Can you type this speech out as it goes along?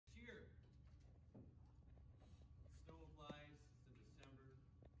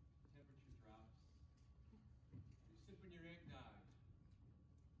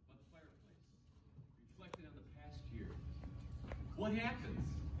what happens?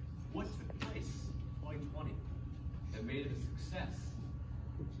 What took place in 2020 that made it a success?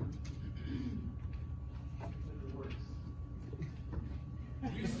 It works.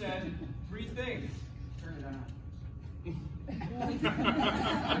 You said 3 things. Turn it on.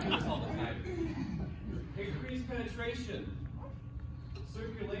 I do this all the time. Increased penetration,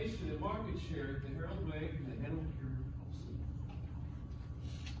 circulation, and market share, the Harold Way and the Hanover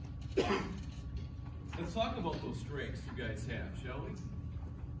Pure. Let's talk about those strengths you guys have, shall we?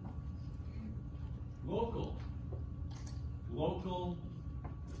 Local. Local.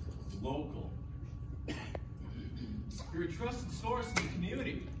 Local. You're a trusted source in the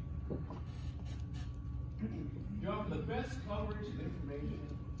community. You offer the best coverage and information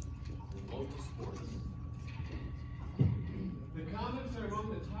in local sports. The comments are among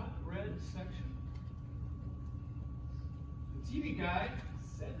the top read section. The TV Guide,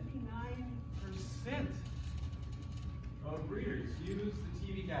 79% of readers use the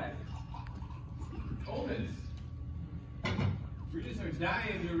TV Guide. Omens. Readers are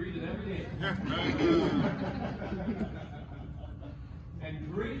dying to read it every day. And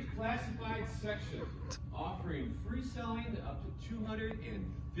great classified section, offering free selling up to $250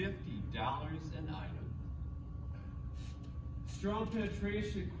 an item. Strong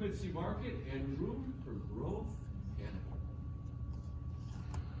penetration in Quincy market and room for growth in Hanover.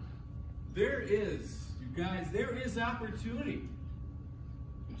 There is, you guys, there is opportunity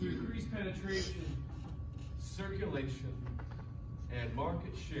to increase penetration, circulation, and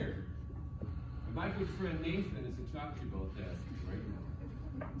market share. And my good friend Nathan is to talk to you about that right now.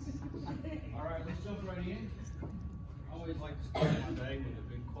 All right, let's jump right in. I always like to start my day with a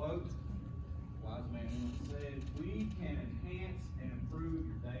good quote. Wise man once said, "We can enhance and improve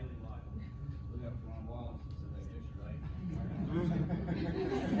your daily life." Look up Ron Wallace said that yesterday.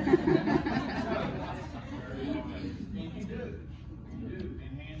 And you do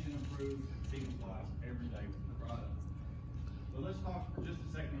enhance and improve people's lives every day with the product. But let's talk for just a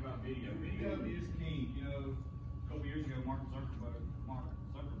second about video. Video is king. You know, a couple years ago, Mark Zuckerberg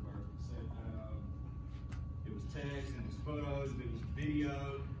said it was text and it was photos, it was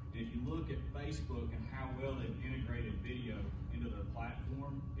video. And if you look at Facebook and how well they've integrated video into their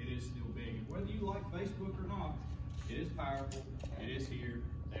platform, it is still big. And whether you like Facebook or not, it is powerful, it is here,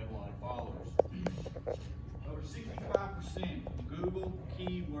 they have a lot of followers. Over 65% of Google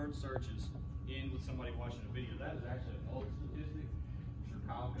keyword searches end with somebody watching a video. That is actually an old statistic. I'm sure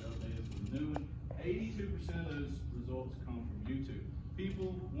Kyle could update us with a new one. 82% of those results come from YouTube.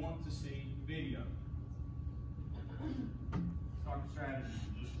 People want to see video. Let's talk strategy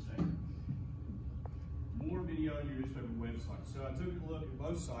for just a second. More video on your newspaper website. So I took a look at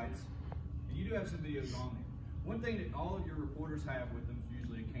both sites, and you do have some videos on there. One thing that all of your reporters have with them is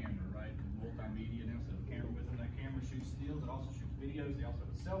usually a camera, right? Multimedia now, so a camera with them. That camera shoots stills, it also shoots videos. They also have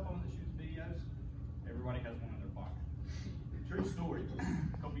a cell phone that shoots videos. Everybody has one in their pocket. True story.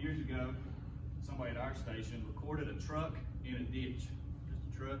 A couple years ago, somebody at our station recorded a truck in a ditch. Just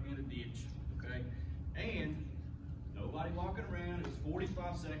a truck in a ditch, okay? And nobody walking around. It was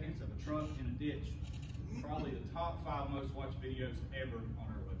 45 seconds of a truck in a ditch. Probably the top 5 most watched videos ever on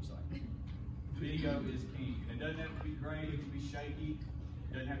our website. Video is king. And it doesn't have to be great, it can be shaky.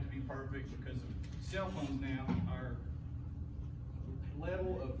 It doesn't have to be perfect because of cell phones now. Our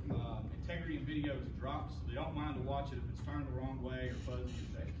level of integrity in video has dropped, so they don't mind to watch it if it's turned the wrong way or fuzzy or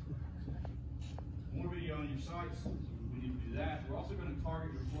shaky. More video on your sites, so we need to do that. We're also going to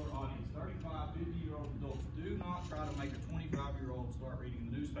target your core audience, 35, 50-year-old adults. Do not try to make a 25-year-old start reading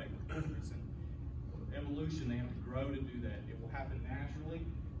the newspaper. It's an evolution. They have to grow to do that. It will happen naturally.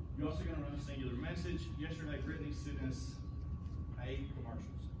 You're also going to run a singular message. Yesterday, Brittany sent us 8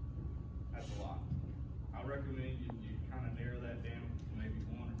 commercials. That's a lot. I recommend you kind of narrow that down to maybe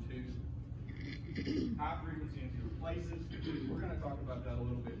 1 or 2. High frequency into your places. We're going to talk about that a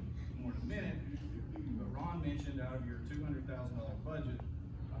little bit more in a minute. But Ron mentioned out of your $200,000 budget,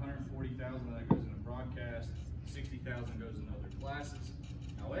 $140,000 of that goes into broadcast, $60,000 goes into other classes.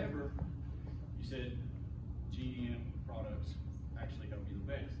 However, you said GDM products actually help you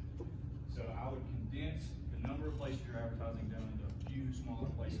the best. So I would condense the number of places you're advertising down into a few smaller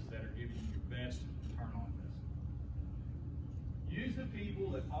places that are giving you your best return on investment. Use the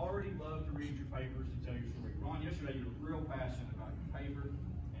people that already love to read your papers to tell your story. Ron, yesterday you were real passionate about your paper,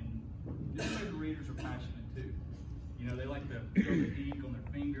 and newspaper readers are passionate too. You know, they like to throw the ink on their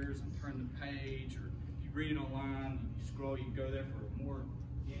fingers and turn the page, or if you read it online, you scroll, you can go there for a more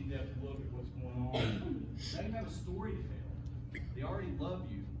in-depth look at what's going on. They have a story to tell. They already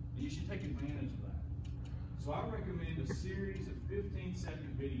love you, and you should take advantage of that. So I recommend a series of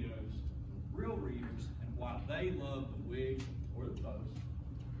 15-second videos, real readers, and why they love the Whig or the post.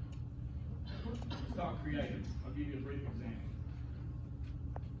 Let's talk creative. I'll give you a brief example.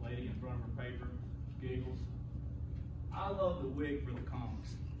 Lady in front of her paper, giggles. I love the wig for the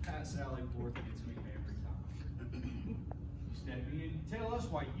comics. Pat Sallyforth gets me every time. You step in, tell us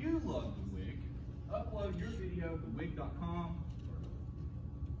why you love the wig. Upload your video to wig.com or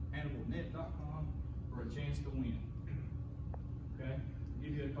animalnet.com for a chance to win. Okay? I'll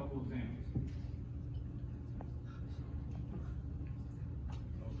give you a couple examples.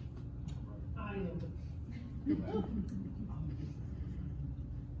 I love it. Here we go.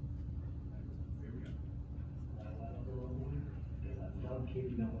 I love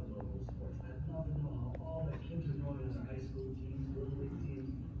keeping up with local sports. I love to know how all the kids are doing in their high school teams, little league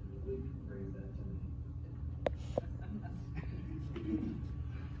teams. Really brings that to me.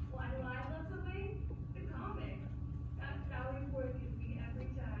 Why do I love something? The comics. That's Sallyforth gives me every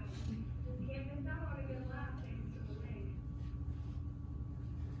time. You can't miss out on a good laugh thanks to the wig.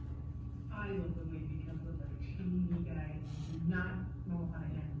 I love the way because of the teeny guy who do not know how to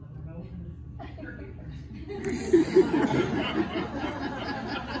handle the remote.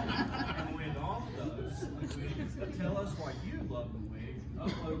 And with all of those, tell us why you love the wig.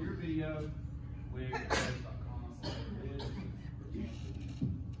 Upload your video, wig.com.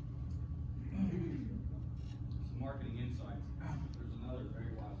 Some marketing insights. There's another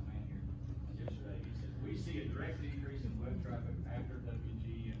very wise man here. Yesterday, he said, we see a direct decrease in web traffic after WG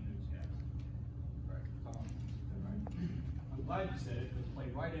and newscasts. Right, Tom. Right. I'm glad you said it, because it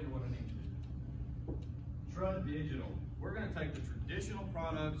played right into what I need to do. Trud Digital. We're going to take the traditional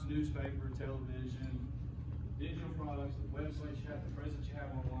products, newspaper, television, the digital products, the websites you have, the presence you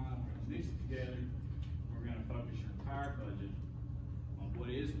have online. We're going to mix it together. We're going to focus your entire budget on what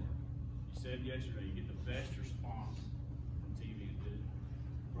is working. You said yesterday, you get the best response from TV and digital.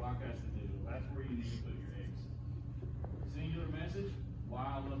 Broadcast and digital. That's where you need to put your eggs. Singular message, why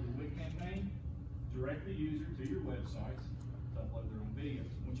I love the WIC campaign. Direct the user to your websites to upload their own videos.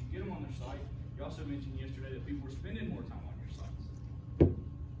 Once you get them on their site, you also mentioned yesterday that people are spending more time on your sites.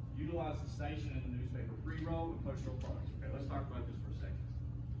 Utilize the station and the newspaper pre-roll and post-roll products. Okay, let's talk about this for a second.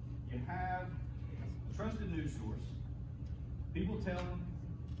 You have a trusted news source. People telling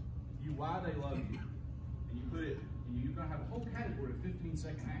you why they love you. And you put it, and you're going to have a whole category of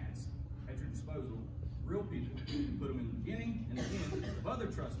 15-second ads at your disposal. Real people. You can put them in the beginning and the end of other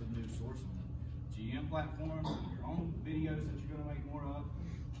trusted news sources on the GM platform, your own videos that you're going to make more of.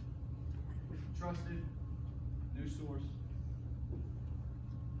 Trusted news source.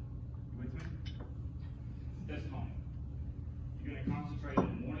 You with me? Testimony. You're going to concentrate on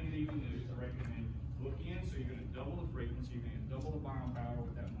morning and evening news. I recommend book in, so you're going to double the frequency, you're going to double the buying power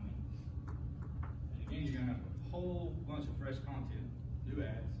with that money. And again, you're going to have a whole bunch of fresh content, new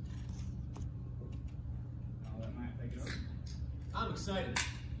ads. I'll let Matt take it over. I'm excited.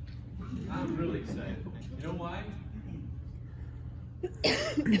 I'm really excited. You know why?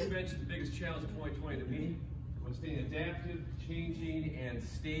 You mentioned the biggest challenge of 2020 to me was staying adaptive, changing, and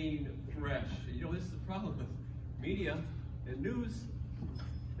staying fresh. You know, this is the problem with media and news.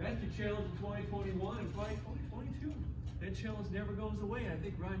 That's the challenge of 2021 and probably 2022. That challenge never goes away. And I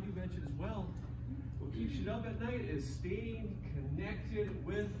think, Ron, you mentioned as well, what keeps you up at night is staying connected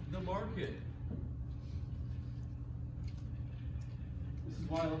with the market. This is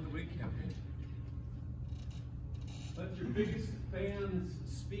why I love the WIG campaign. Let your biggest fans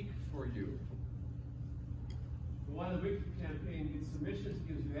speak for you. The Why the WIG campaign gets submissions,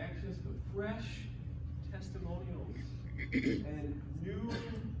 gives you access to fresh testimonials and new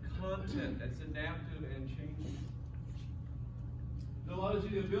content that's adaptive and changing. It allows you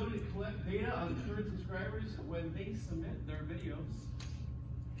the ability to collect data on current subscribers when they submit their videos.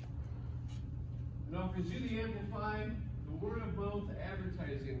 It offers you the amplified, the word of mouth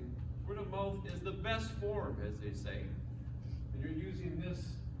advertising. Word of mouth is the best form, as they say. And you're using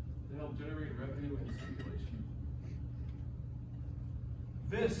this to help generate revenue and circulation.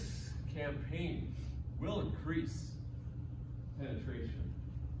 This campaign will increase penetration,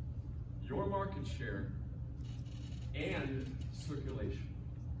 your market share, and circulation.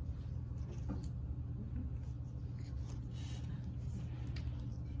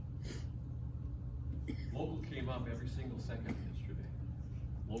 Local came up every single second yesterday.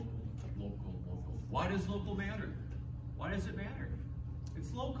 Local, local, local. Why does local matter? Why does it matter?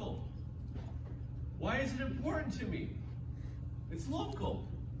 It's local. Why is it important to me? It's local.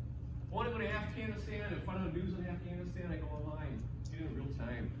 I want to go to Afghanistan and find out news on Afghanistan, I go online, get it in real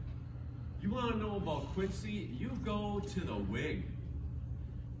time. You want to know about Quincy? You go to the WIG.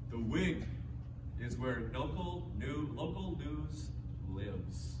 The WIG is where local news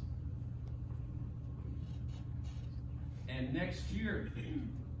lives. And next year,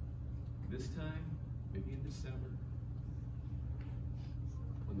 this time, maybe in December,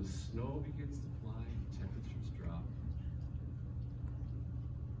 when the snow begins to fly, temperatures drop,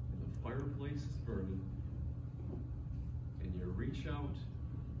 and the fireplace is burning, and you reach out,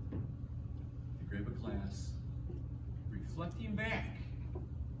 you grab a glass, reflecting back,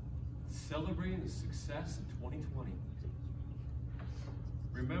 celebrating the success of 2020.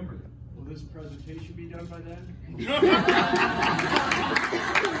 Remember, Will this presentation be done by then?